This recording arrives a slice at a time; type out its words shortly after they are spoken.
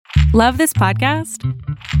Love this podcast?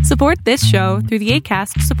 Support this show through the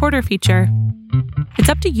Acast supporter feature. It's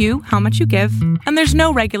up to you how much you give, and there's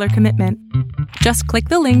no regular commitment. Just click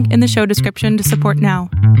the link in the show description to support now.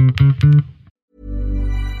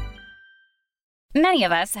 Many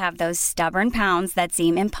of us have those stubborn pounds that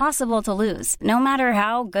seem impossible to lose, no matter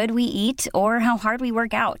how good we eat or how hard we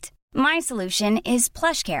work out. My solution is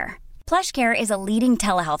PlushCare. PlushCare is a leading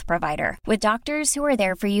telehealth provider with doctors who are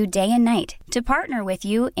there for you day and night to partner with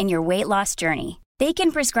you in your weight loss journey. They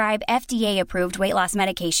can prescribe FDA-approved weight loss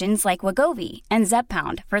medications like Wegovy and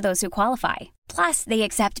Zepbound for those who qualify. Plus, they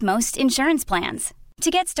accept most insurance plans.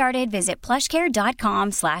 To get started, visit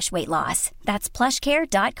plushcare.com/weightloss. That's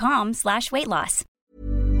plushcare.com/weightloss.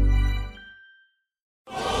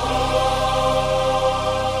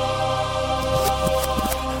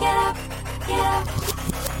 Get up, get up,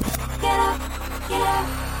 get up, get up.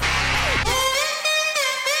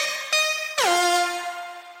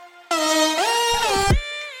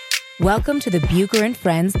 Welcome to the Bucher and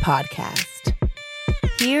Friends podcast.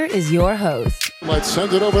 Here is your host. Let's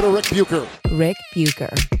send it over to Rick Bucher. Rick Bucher.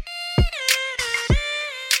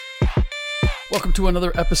 Welcome to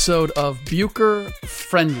another episode of Bucher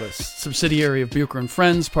Friendless, subsidiary of Bucher and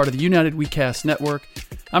Friends, part of the United WeCast network.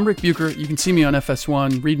 I'm Rick Bucher. You can see me on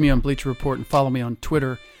FS1, read me on Bleacher Report, and follow me on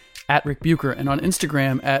Twitter at Rick Bucher and on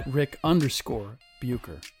Instagram at Rick_Bucher.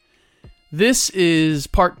 This is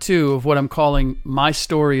part 2 of what I'm calling My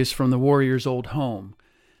Stories from the Warriors' Old Home.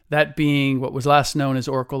 That being what was last known as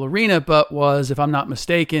Oracle Arena, but was, if I'm not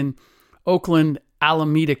mistaken, Oakland,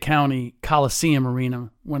 Alameda County Coliseum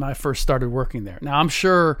Arena when I first started working there. Now, I'm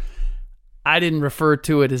sure I didn't refer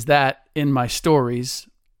to it as that in my stories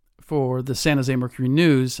for the San Jose Mercury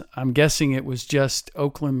News. I'm guessing it was just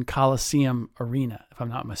Oakland Coliseum Arena, if I'm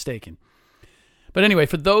not mistaken. But anyway,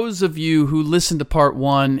 for those of you who listened to part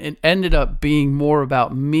 1, it ended up being more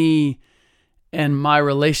about me and my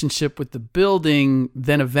relationship with the building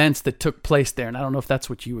than events that took place there. And I don't know if that's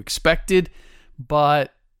what you expected,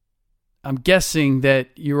 but I'm guessing that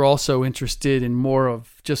you're also interested in more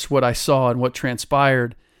of just what I saw and what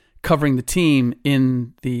transpired covering the team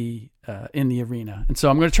in the arena. And so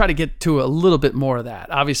I'm going to try to get to a little bit more of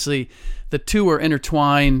that. Obviously, the two are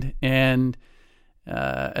intertwined, and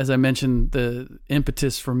as I mentioned, the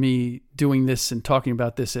impetus for me doing this and talking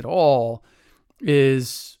about this at all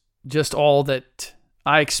is just all that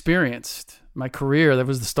I experienced. My career, that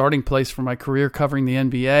was the starting place for my career covering the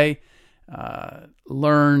NBA.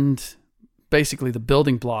 Learned basically the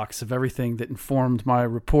building blocks of everything that informed my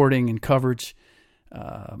reporting and coverage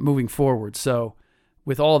moving forward. So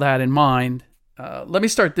with all that in mind, let me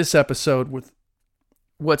start this episode with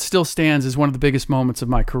what still stands as one of the biggest moments of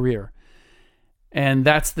my career. And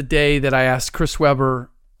that's the day that I asked Chris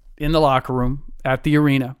Webber in the locker room at the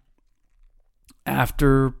arena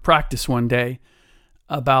after practice one day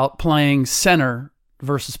about playing center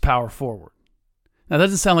versus power forward. Now, that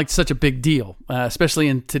doesn't sound like such a big deal, especially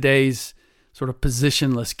in today's sort of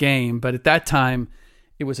positionless game. But at that time,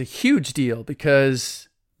 it was a huge deal because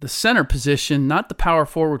the center position, not the power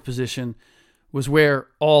forward position, was where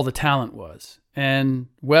all the talent was. And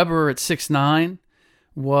Webber at 6'9",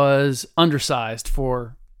 was undersized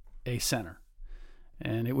for a center.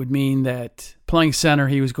 And it would mean that playing center,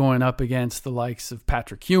 he was going up against the likes of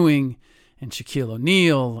Patrick Ewing and Shaquille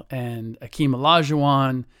O'Neal and Akeem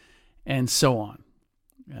Olajuwon and so on.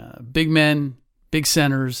 Big men, big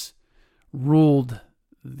centers ruled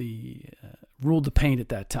the paint at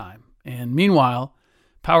that time. And meanwhile,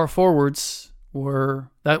 power forwards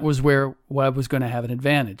that was where Webb was going to have an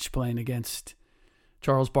advantage playing against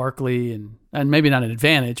Charles Barkley, and maybe not an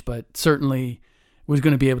advantage, but certainly was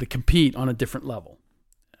going to be able to compete on a different level.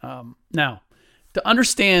 Now, to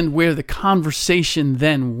understand where the conversation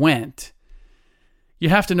then went, you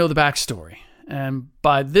have to know the backstory. And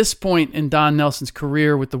by this point in Don Nelson's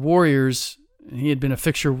career with the Warriors, he had been a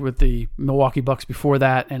fixture with the Milwaukee Bucks before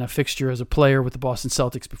that and a fixture as a player with the Boston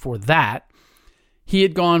Celtics before that. He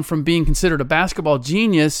had gone from being considered a basketball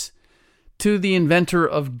genius to the inventor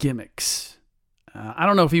of gimmicks. I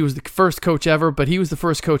don't know if he was the first coach ever, but he was the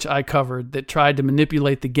first coach I covered that tried to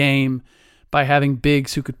manipulate the game by having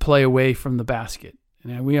bigs who could play away from the basket.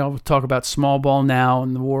 And we all talk about small ball now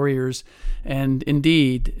and the Warriors, and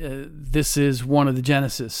indeed, this is one of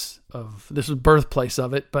the this was birthplace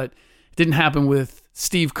of it, but it didn't happen with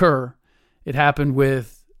Steve Kerr. It happened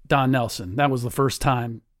with Don Nelson. That was the first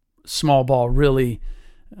time small ball really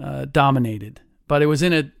dominated, but it was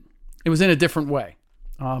in a different way.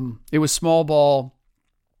 It was small ball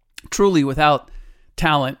truly without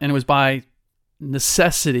talent, and it was by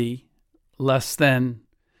necessity less than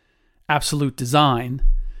absolute design.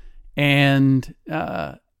 And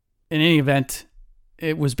in any event,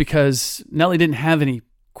 it was because Nelly didn't have any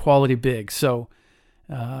quality bigs. So,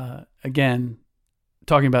 again,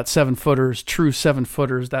 talking about 7-footers, true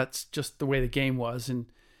 7-footers, that's just the way the game was. And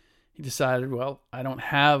he decided, well, I don't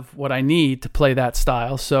have what I need to play that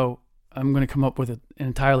style, so I'm going to come up with an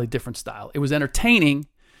entirely different style. It was entertaining,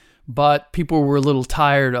 but people were a little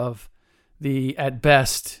tired of the, at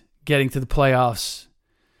best, getting to the playoffs,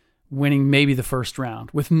 winning maybe the first round,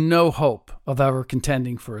 with no hope of ever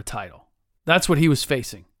contending for a title. That's what he was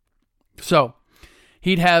facing. So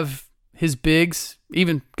he'd have his bigs,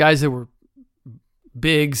 even guys that were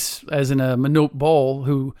bigs, as in a Manute Bol,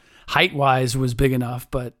 who height-wise was big enough,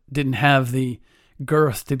 but didn't have the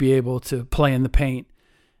girth to be able to play in the paint.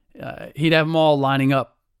 He'd have them all lining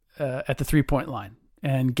up at the three-point line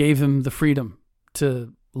and gave them the freedom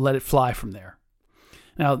to let it fly from there.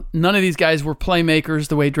 Now, none of these guys were playmakers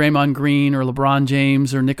the way Draymond Green or LeBron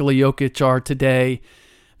James or Nikola Jokic are today.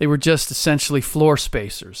 They were just essentially floor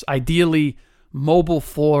spacers, ideally mobile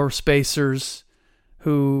floor spacers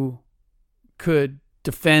who could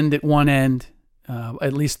defend at one end,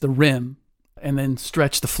 at least the rim, and then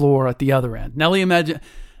stretch the floor at the other end. Nelly imagined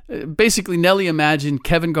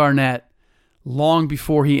Kevin Garnett long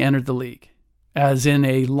before he entered the league, as in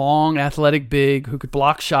a long athletic big who could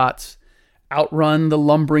block shots, outrun the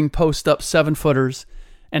lumbering post-up 7-footers,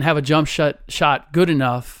 and have a jump shot good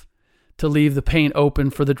enough to leave the paint open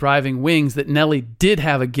for the driving wings that Nelly did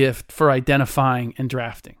have a gift for identifying and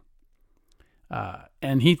drafting.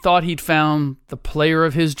 And he thought he'd found the player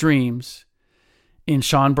of his dreams in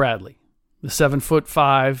Shawn Bradley, the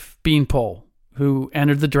 7'5" beanpole, who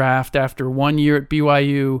entered the draft after 1 year at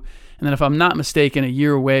BYU, and then, if I'm not mistaken, a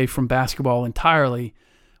year away from basketball entirely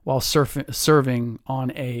while serving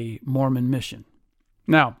on a Mormon mission.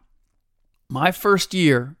 Now, my first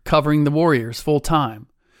year covering the Warriors full-time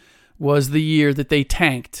was the year that they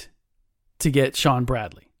tanked to get Shawn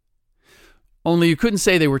Bradley. Only you couldn't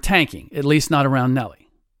say they were tanking, at least not around Nelly.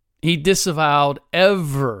 He disavowed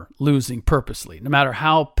ever losing purposely, no matter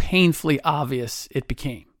how painfully obvious it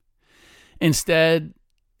became. Instead,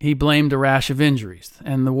 he blamed a rash of injuries,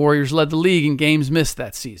 and the Warriors led the league in games missed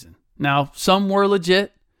that season. Now, some were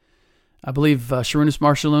legit. I believe Sarunas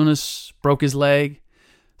Marciulionis broke his leg.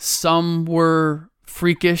 Some were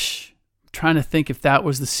freakish. I'm trying to think if that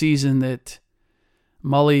was the season that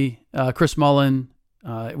Chris Mullin,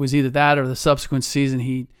 it was either that or the subsequent season,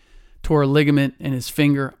 he tore a ligament in his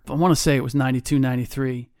finger. I want to say it was 92,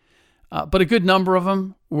 93. But a good number of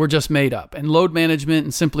them were just made up. And load management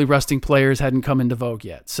and simply resting players hadn't come into vogue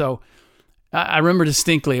yet. So I remember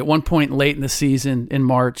distinctly at one point late in the season, in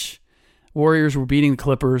March, Warriors were beating the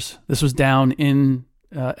Clippers. This was down in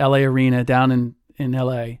LA Arena, down in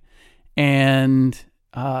LA. And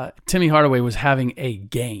Timmy Hardaway was having a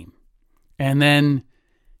game. And then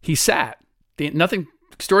he sat. Nothing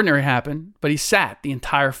extraordinary happened, but he sat the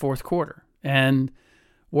entire fourth quarter. And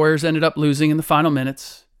Warriors ended up losing in the final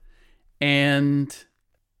minutes. And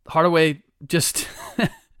Hardaway just...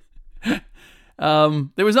 there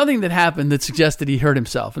was nothing that happened that suggested he hurt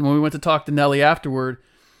himself. And when we went to talk to Nelly afterward,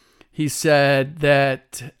 he said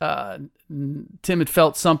that Tim had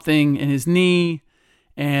felt something in his knee,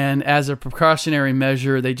 and as a precautionary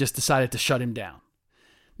measure, they just decided to shut him down.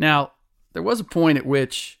 Now, there was a point at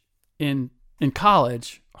which in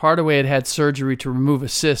college, Hardaway had had surgery to remove a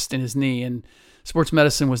cyst in his knee, and sports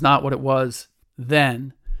medicine was not what it was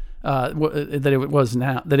then,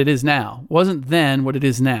 that it is now. Wasn't then what it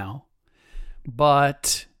is now.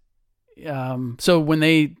 But so when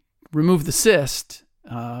they removed the cyst,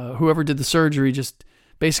 whoever did the surgery just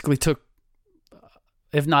basically took,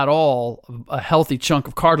 if not all, a healthy chunk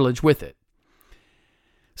of cartilage with it.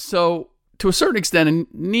 So to a certain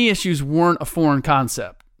extent, knee issues weren't a foreign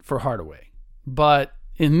concept for Hardaway. But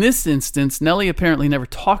in this instance, Nelly apparently never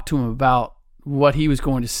talked to him about what he was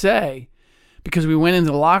going to say, because we went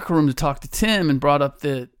into the locker room to talk to Tim and brought up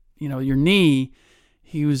your knee.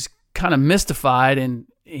 He was kind of mystified, and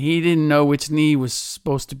he didn't know which knee was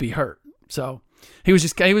supposed to be hurt. So he was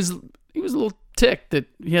a little ticked that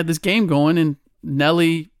he had this game going and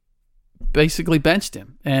Nelly basically benched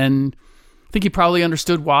him. And I think he probably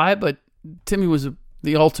understood why, but Timmy was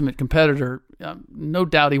the ultimate competitor. No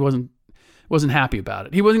doubt he wasn't happy about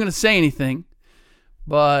it. He wasn't going to say anything,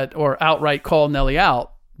 or outright call Nelly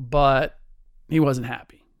out, but he wasn't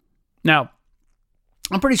happy. Now,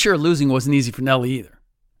 I'm pretty sure losing wasn't easy for Nelly either.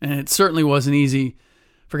 And it certainly wasn't easy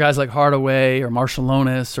for guys like Hardaway or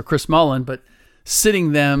Marciulionis or Chris Mullin, but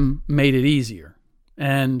sitting them made it easier.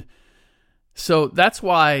 And so that's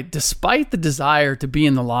why, despite the desire to be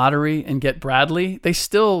in the lottery and get Bradley, they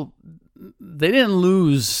didn't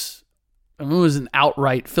lose was an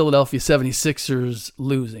outright Philadelphia 76ers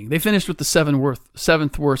losing. They finished with the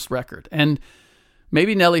seventh worst record. And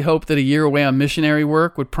maybe Nelly hoped that a year away on missionary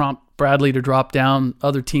work would prompt Bradley to drop down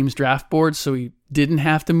other teams' draft boards so he didn't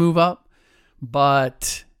have to move up.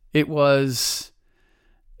 But it was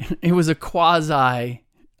a quasi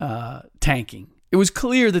tanking. It was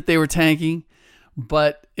clear that they were tanking,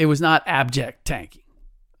 but it was not abject tanking.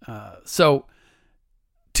 So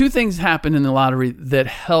two things happened in the lottery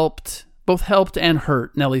that both helped and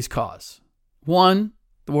hurt Nelly's cause. One,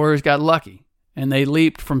 the Warriors got lucky, and they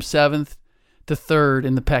leaped from 7th to 3rd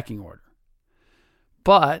in the pecking order.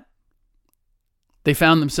 But they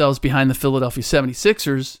found themselves behind the Philadelphia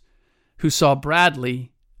 76ers, who saw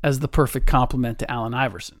Bradley as the perfect complement to Allen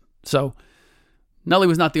Iverson. So Nelly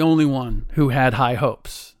was not the only one who had high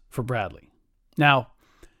hopes for Bradley. Now,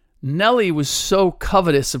 Nelly was so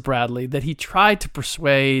covetous of Bradley that he tried to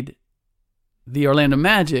persuade the Orlando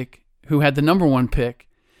Magic, who had the number 1 pick,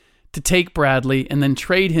 to take Bradley and then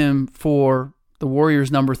trade him for the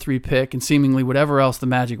Warriors' number 3 pick and seemingly whatever else the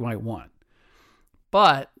Magic might want.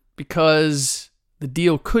 But because the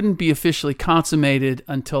deal couldn't be officially consummated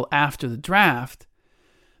until after the draft,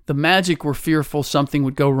 the Magic were fearful something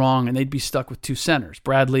would go wrong and they'd be stuck with 2 centers,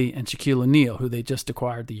 Bradley and Shaquille O'Neal, who they just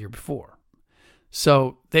acquired the year before.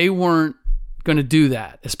 So they weren't going to do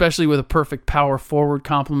that, especially with a perfect power forward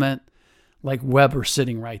complement like Webber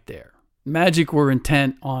sitting right there. Magic were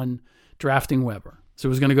intent on drafting Webber. So it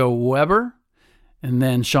was going to go Webber and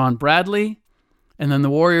then Sean Bradley, and then the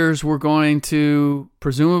Warriors were going to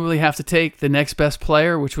presumably have to take the next best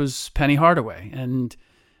player, which was Penny Hardaway. And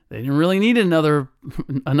they didn't really need another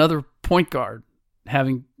point guard,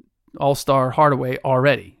 having all-star Hardaway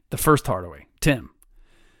already, the first Hardaway, Tim.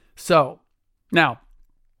 So now,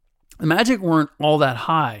 the Magic weren't all that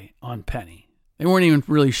high on Penny. They weren't even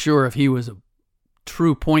really sure if he was a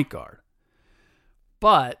true point guard.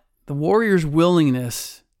 But the Warriors'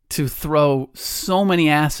 willingness to throw so many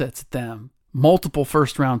assets at them, multiple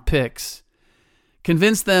first-round picks,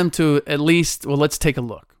 convinced them to at least, well, let's take a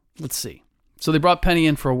look. Let's see. So they brought Penny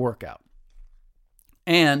in for a workout.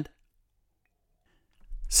 And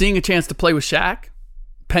seeing a chance to play with Shaq,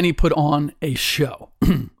 Penny put on a show.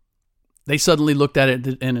 They suddenly looked at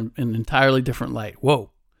it in an entirely different light.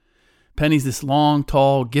 Whoa, Penny's this long,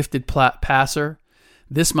 tall, gifted passer.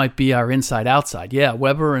 This might be our inside-outside. Yeah,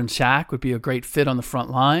 Webber and Shaq would be a great fit on the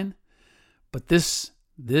front line, but this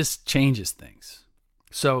changes things.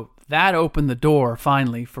 So that opened the door,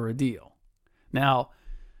 finally, for a deal. Now,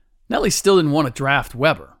 Nelly still didn't want to draft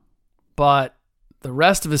Webber, but the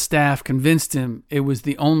rest of his staff convinced him it was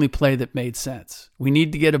the only play that made sense. We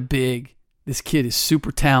need to get a big. This kid is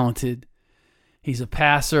super talented. He's a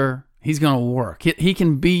passer. He's going to work. He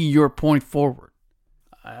can be your point forward.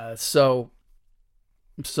 So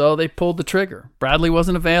they pulled the trigger. Bradley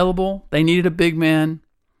wasn't available. They needed a big man.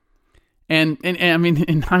 And I mean,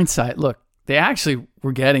 in hindsight, look, they actually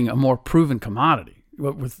were getting a more proven commodity.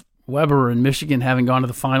 With Webber and Michigan having gone to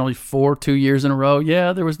the Final Four 2 years in a row,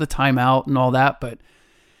 yeah, there was the timeout and all that. But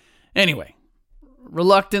anyway,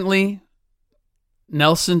 reluctantly,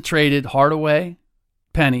 Nelson traded Hardaway,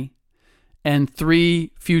 Penny, and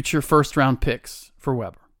 3 future first-round picks for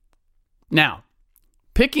Webber. Now,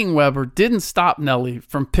 picking Webber didn't stop Nelly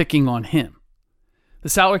from picking on him. The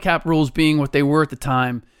salary cap rules being what they were at the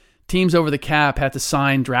time, teams over the cap had to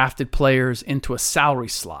sign drafted players into a salary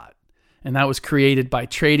slot, and that was created by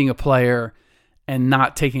trading a player and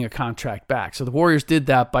not taking a contract back. So the Warriors did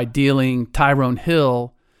that by dealing Tyrone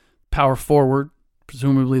Hill, power forward,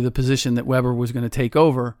 presumably the position that Webber was going to take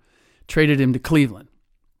over, traded him to Cleveland.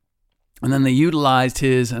 And then they utilized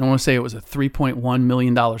his, I don't want to say it was a $3.1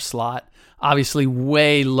 million slot, obviously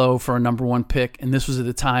way low for a number 1 pick. And this was at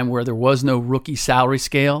a time where there was no rookie salary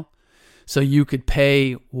scale, so you could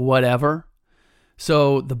pay whatever.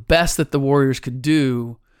 So the best that the Warriors could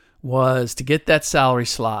do was to get that salary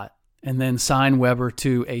slot and then sign Webber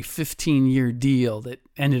to a 15-year deal that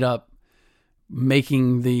ended up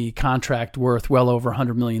making the contract worth well over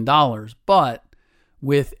 $100 million, but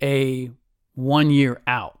with a 1-year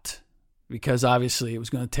out, because obviously it was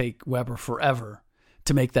going to take Webber forever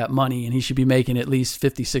to make that money, and he should be making at least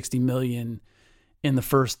 50, 60 million in the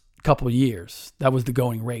first couple of years. That was the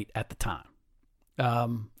going rate at the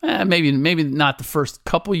time. Maybe not the first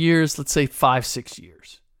couple of years, let's say 5-6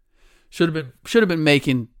 years. Should have been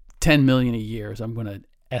making 10 million a year, as I'm going to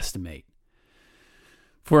estimate,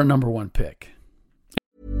 for a number 1 pick.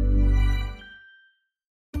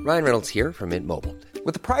 Ryan Reynolds here from Mint Mobile.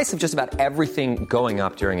 With the price of just about everything going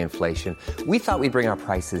up during inflation, we thought we'd bring our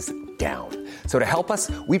prices down. So to help us,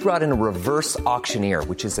 we brought in a reverse auctioneer,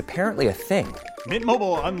 which is apparently a thing. Mint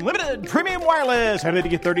Mobile Unlimited Premium Wireless. How to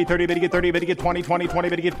get 30, 30, bit to get 30, bit to get 20, 20, 20,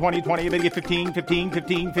 bit to get 20, 20, bit to get 15, 15,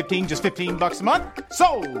 15, 15, just $15 a month?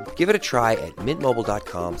 Sold! Give it a try at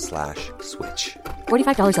mintmobile.com/switch.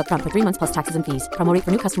 $45 up front for 3 months plus taxes and fees. Promo rate for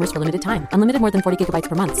new customers for limited time. Unlimited more than 40 gigabytes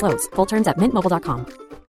per month. Slows full terms at mintmobile.com.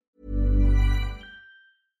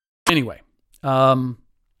 Anyway,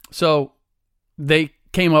 so they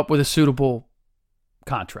came up with a suitable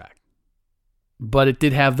contract, but it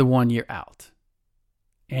did have the 1 year out.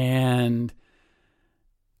 And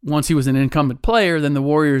once he was an incumbent player, then the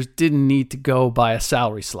Warriors didn't need to go by a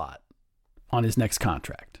salary slot on his next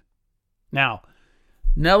contract. Now,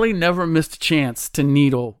 Nelly never missed a chance to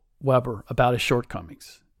needle Weber about his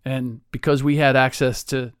shortcomings. And because we had access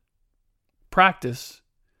to practice,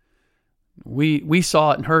 we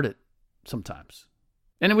saw it and heard it sometimes.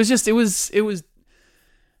 And it wasn't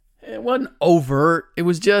overt. It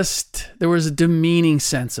was just, there was a demeaning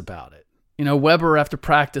sense about it. You know, Weber after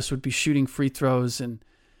practice would be shooting free throws and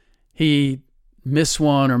he'd miss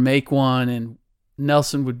one or make one, and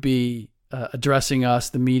Nelson would be addressing us,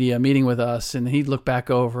 the media, meeting with us, and he'd look back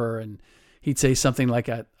over and he'd say something like,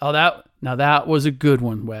 that was a good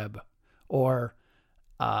one, Webb. Or,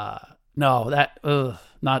 not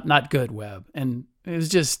good, Webb. And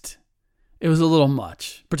it was a little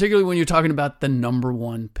much, particularly when you're talking about the number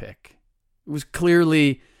one pick. It was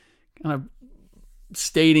clearly kind of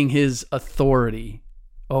stating his authority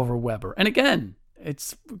over Weber. And again,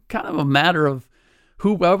 it's kind of a matter of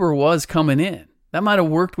who Weber was coming in. That might have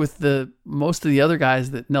worked with most of the other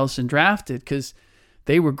guys that Nelson drafted, because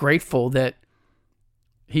they were grateful that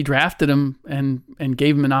he drafted him and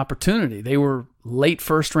gave him an opportunity. They were late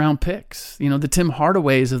first round picks, the Tim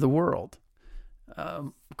Hardaways of the world.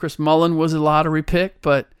 Chris Mullin was a lottery pick,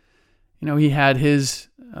 but he had his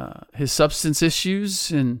substance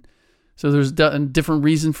issues, and so there's a different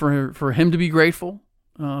reason for him to be grateful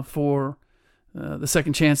for the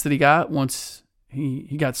second chance that he got once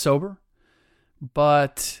he got sober.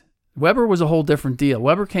 But Weber was a whole different deal.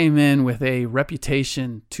 Weber came in with a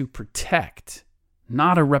reputation to protect,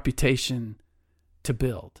 not a reputation to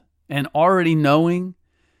build. And already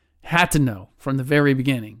had to know from the very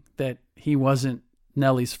beginning that he wasn't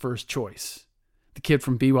Nelly's first choice. The kid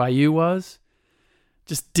from BYU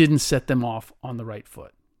just didn't set them off on the right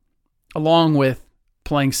foot. Along with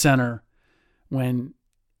playing center when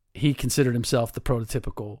he considered himself the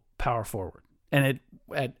prototypical power forward. And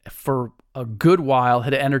for a good while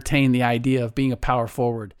had entertained the idea of being a power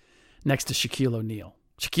forward next to Shaquille O'Neal.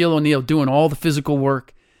 Shaquille O'Neal doing all the physical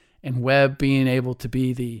work and Webb being able to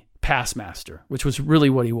be the pass master, which was really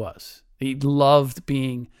what he was. He loved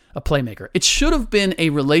being a playmaker. It should have been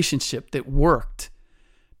a relationship that worked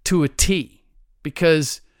to a T,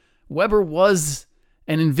 because Weber was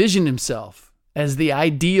and envisioned himself as the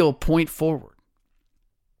ideal point forward.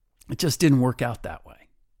 It just didn't work out that way.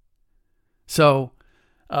 So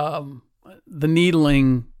the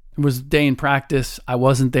needling was a day in practice. I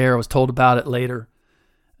wasn't there. I was told about it later.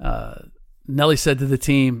 Nelly said to the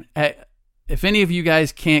team, hey, if any of you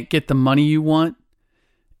guys can't get the money you want,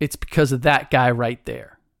 it's because of that guy right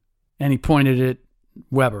there. And he pointed at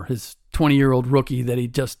Weber, his 20-year-old rookie that he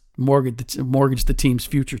just mortgaged the team's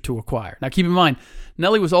future to acquire. Now, keep in mind,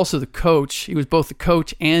 Nelly was also the coach. He was both the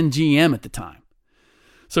coach and GM at the time.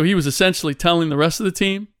 So he was essentially telling the rest of the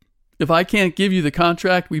team, if I can't give you the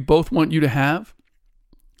contract we both want you to have,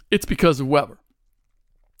 it's because of Weber.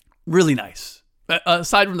 Really nice.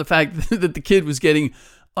 Aside from the fact that the kid was getting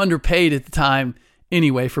underpaid at the time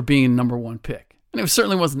anyway for being a number one pick. And it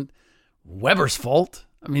certainly wasn't Weber's fault.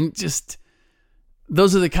 I mean, just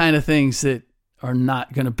those are the kind of things that are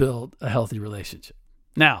not going to build a healthy relationship.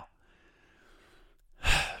 Now,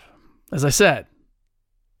 as I said,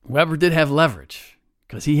 Weber did have leverage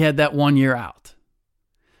because he had that 1 year out.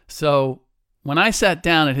 So when I sat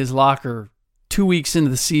down at his locker 2 weeks into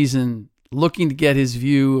the season, looking to get his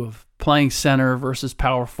view of playing center versus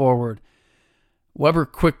power forward, Weber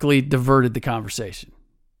quickly diverted the conversation.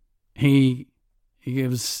 He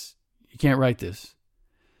gives, you can't write this,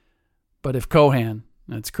 but if Cohan,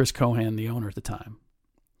 that's Chris Cohan, the owner at the time,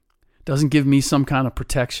 doesn't give me some kind of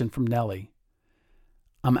protection from Nelly,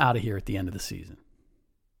 I'm out of here at the end of the season.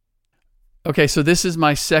 Okay, so this is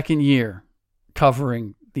my second year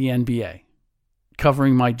covering the NBA,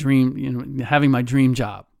 covering my dream, having my dream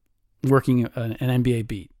job, working an NBA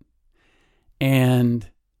beat. And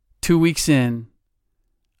 2 weeks in,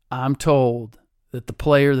 I'm told that the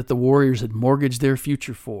player that the Warriors had mortgaged their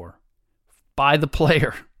future for, by the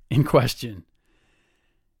player in question,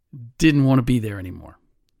 didn't want to be there anymore.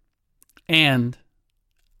 And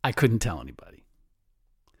I couldn't tell anybody.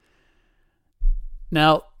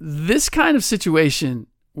 Now, this kind of situation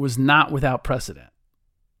was not without precedent.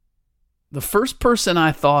 The first person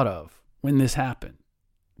I thought of when this happened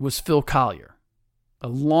was Phil Collier, a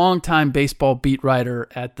longtime baseball beat writer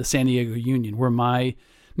at the San Diego Union, where my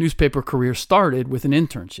newspaper career started with an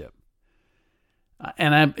internship.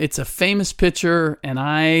 It's a famous picture, and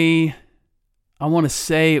I want to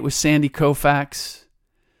say it was Sandy Koufax,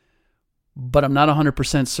 but I'm not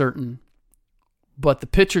 100% certain. But the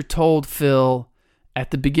pitcher told Phil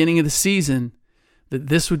at the beginning of the season that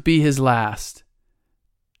this would be his last,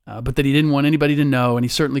 but that he didn't want anybody to know, and he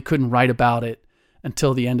certainly couldn't write about it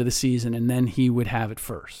until the end of the season, and then he would have it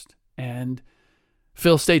first. And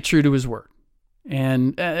Phil stayed true to his word.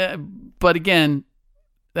 But again,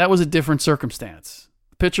 that was a different circumstance.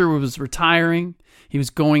 The pitcher was retiring. He was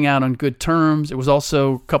going out on good terms. It was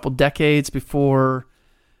also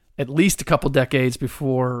at least a couple decades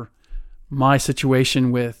before my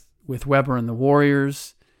situation with Weber and the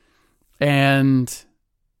Warriors. And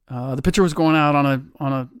the pitcher was going out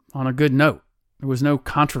on a good note. There was no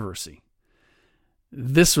controversy.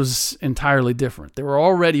 This was entirely different. There were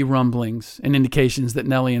already rumblings and indications that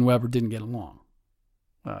Nelly and Weber didn't get along.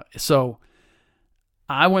 So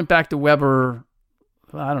I went back to Weber,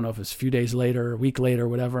 I don't know if it was a few days later, a week later,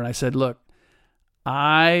 whatever, and I said, look,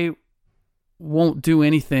 I won't do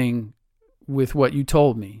anything with what you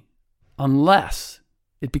told me unless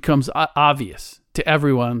it becomes obvious to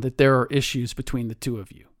everyone that there are issues between the two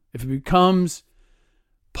of you. If it becomes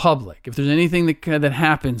public, if there's anything that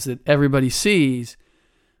happens that everybody sees,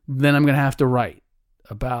 then I'm going to have to write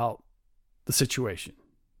about the situation.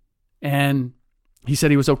 And he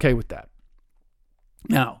said he was okay with that.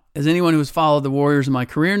 Now, as anyone who's followed the Warriors in my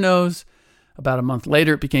career knows, about a month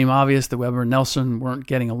later, it became obvious that Weber and Nelson weren't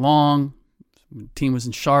getting along. The team was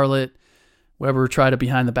in Charlotte. Weber tried a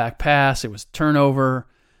behind-the-back pass. It was a turnover.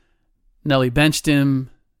 Nelly benched him,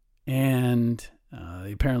 and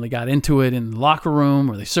they apparently got into it in the locker room,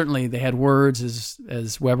 or they had words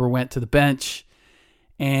as Weber went to the bench.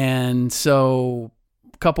 And so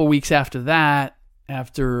a couple weeks after that,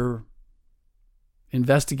 after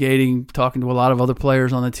investigating, talking to a lot of other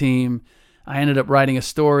players on the team, I ended up writing a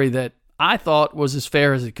story that I thought was as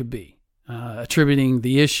fair as it could be, attributing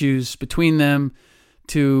the issues between them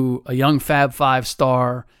to a young Fab Five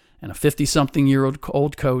star and a 50-something-year-old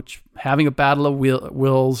coach having a battle of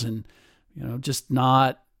wills and just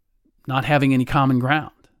not having any common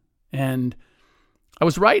ground. And I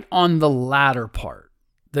was right on the latter part,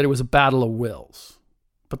 that it was a battle of wills.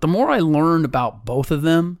 But the more I learned about both of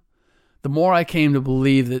them, the more I came to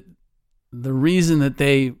believe that the reason that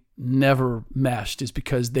they never meshed is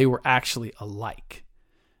because they were actually alike,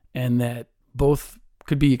 and that both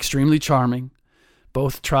could be extremely charming.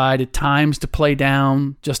 Both tried at times to play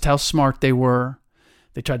down just how smart they were.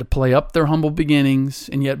 They tried to play up their humble beginnings,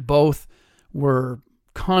 and yet both were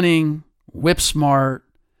cunning, whip smart.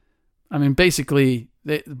 I mean, basically,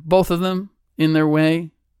 both of them, in their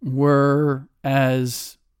way, were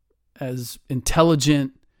as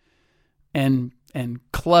intelligent and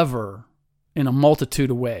clever in a multitude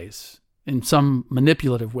of ways, in some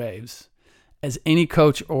manipulative ways, as any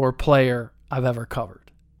coach or player I've ever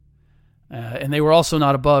covered. And they were also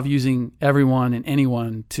not above using everyone and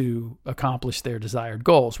anyone to accomplish their desired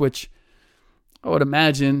goals, which I would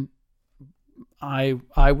imagine I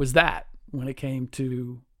was that when it came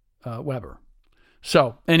to Weber.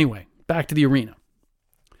 So anyway, back to the arena.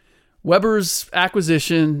 Weber's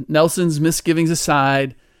acquisition, Nelson's misgivings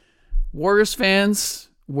aside, Warriors fans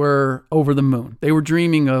were over the moon. They were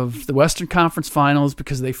dreaming of the Western Conference Finals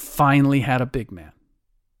because they finally had a big man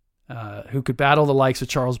who could battle the likes of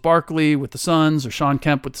Charles Barkley with the Suns or Sean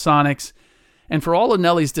Kemp with the Sonics. And for all of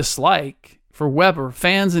Nelly's dislike for Weber,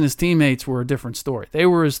 fans and his teammates were a different story. They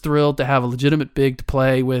were as thrilled to have a legitimate big to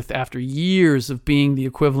play with after years of being the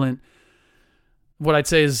equivalent, what I'd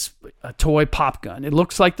say is a toy pop gun. It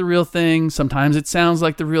looks like the real thing. Sometimes it sounds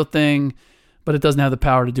like the real thing, but it doesn't have the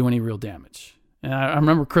power to do any real damage. And I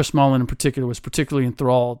remember Chris Mullin in particular was particularly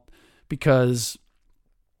enthralled because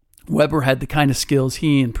Weber had the kind of skills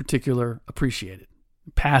he in particular appreciated.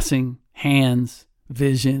 Passing, hands,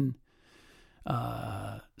 vision,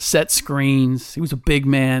 set screens. He was a big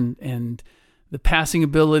man, and the passing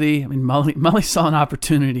ability. I mean, Mully saw an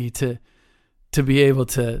opportunity to be able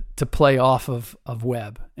to play off of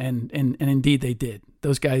Webb, and indeed they did.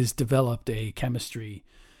 Those guys developed a chemistry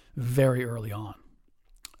very early on.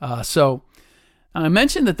 So I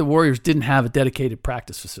mentioned that the Warriors didn't have a dedicated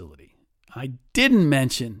practice facility. I didn't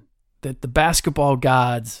mention that the basketball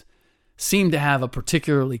gods seemed to have a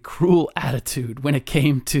particularly cruel attitude when it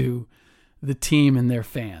came to the team and their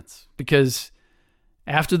fans. Because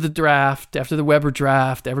after the draft, after the Weber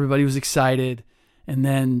draft, everybody was excited. And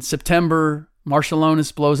then September,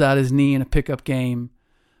 Marciulionis blows out his knee in a pickup game.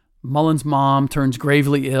 Mullen's mom turns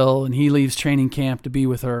gravely ill, and he leaves training camp to be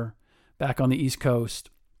with her back on the East Coast.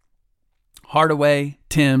 Hardaway,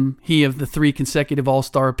 Tim, he of the 3 consecutive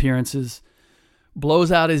All-Star appearances,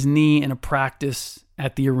 blows out his knee in a practice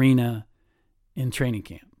at the arena in training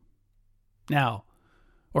camp. Now,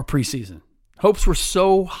 or preseason. Hopes were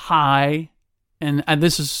so high, and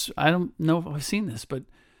this is, I don't know if I've seen this, but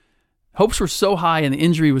hopes were so high and the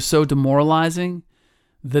injury was so demoralizing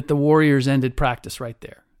that the Warriors ended practice right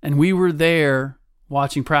there. And we were there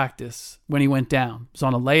watching practice when he went down. It was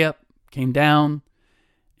on a layup, came down,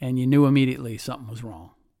 and you knew immediately something was wrong.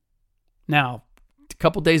 Now, a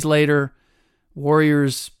couple days later,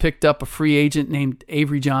 Warriors picked up a free agent named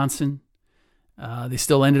Avery Johnson. They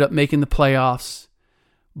still ended up making the playoffs.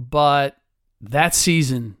 But that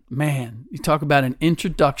season, man, you talk about an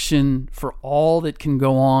introduction for all that can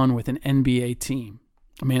go on with an NBA team.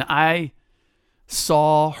 I mean, I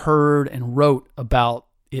saw, heard, and wrote about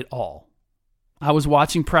it all. I was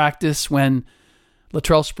watching practice when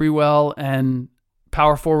Latrell Sprewell and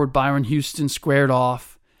power forward Byron Houston squared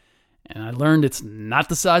off, and I learned it's not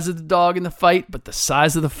the size of the dog in the fight, but the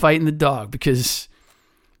size of the fight in the dog, because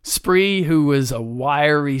Spree, who was a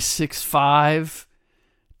wiry 6'5",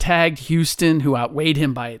 tagged Houston, who outweighed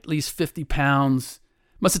him by at least 50 pounds,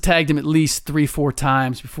 must have tagged him at least 3-4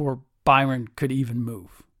 times before Byron could even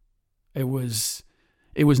move. It was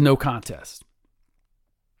no contest.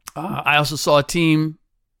 I also saw a team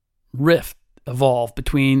rift evolve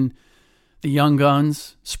between the young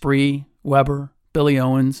guns, Spree, Weber, Billy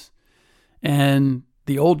Owens, and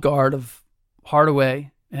the old guard of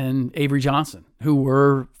Hardaway and Avery Johnson, who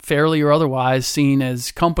were fairly or otherwise seen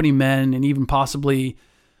as company men and even possibly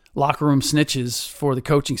locker room snitches for the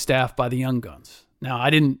coaching staff by the young guns. Now, I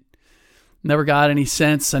never got any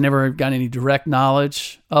sense, I never got any direct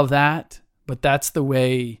knowledge of that, but that's the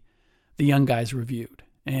way the young guys were viewed.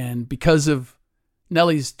 And because of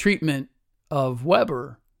Nelly's treatment of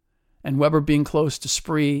Weber, and Weber being close to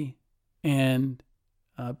Spree and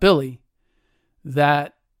Billy,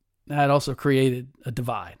 that also created a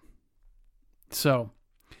divide. So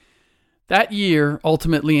that year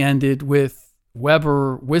ultimately ended with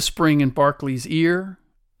Weber whispering in Barkley's ear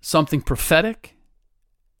something prophetic,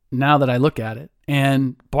 now that I look at it,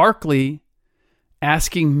 and Barkley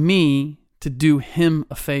asking me to do him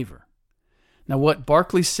a favor. Now, what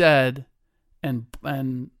Barkley said and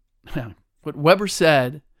what Weber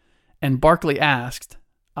said and Barkley asked,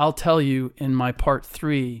 I'll tell you in my part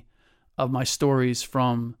 3 of my stories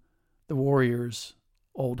from the Warriors'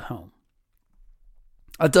 old home.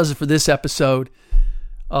 That does it for this episode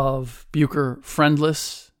of Bucher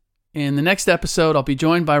Friendless. In the next episode, I'll be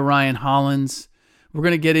joined by Ryan Hollins. We're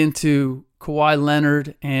going to get into Kawhi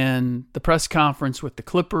Leonard and the press conference with the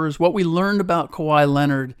Clippers, what we learned about Kawhi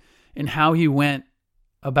Leonard and how he went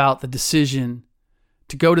about the decision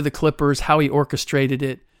to go to the Clippers, how he orchestrated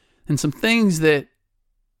it, and some things that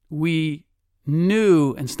we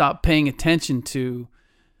knew and stopped paying attention to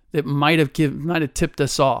that might have tipped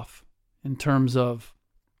us off in terms of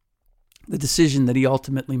the decision that he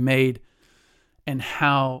ultimately made and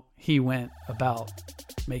how he went about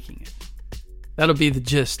making it. That'll be the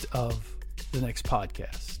gist of the next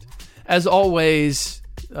podcast. As always,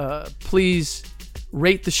 please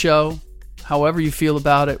rate the show however you feel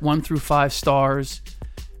about it, 1 through 5 stars.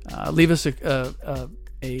 Leave us a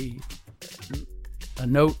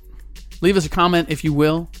note. Leave us a comment if you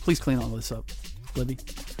will. Please clean all this up, Libby.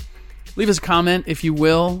 Leave us a comment if you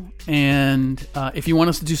will. And if you want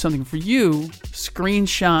us to do something for you,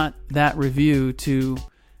 screenshot that review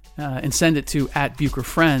and send it to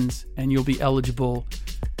 @BucherFriends, and you'll be eligible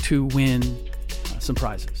to win some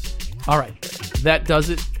prizes. All right, that does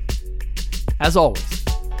it. As always,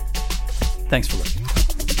 thanks for listening.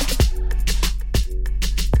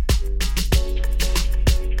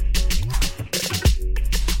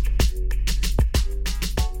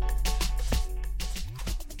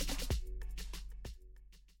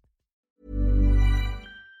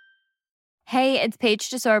 Hey, it's Paige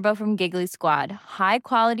DeSorbo from Giggly Squad. High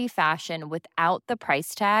quality fashion without the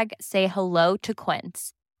price tag. Say hello to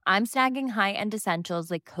Quince. I'm snagging high-end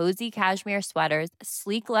essentials like cozy cashmere sweaters,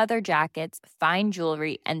 sleek leather jackets, fine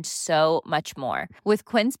jewelry, and so much more. With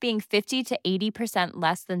Quince being 50 to 80%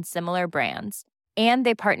 less than similar brands. And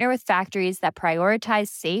they partner with factories that prioritize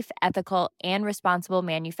safe, ethical, and responsible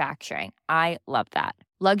manufacturing. I love that.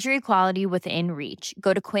 Luxury quality within reach.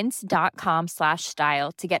 Go to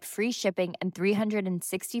quince.com/style to get free shipping and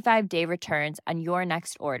 365-day returns on your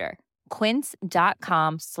next order.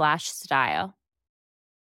 quince.com/style.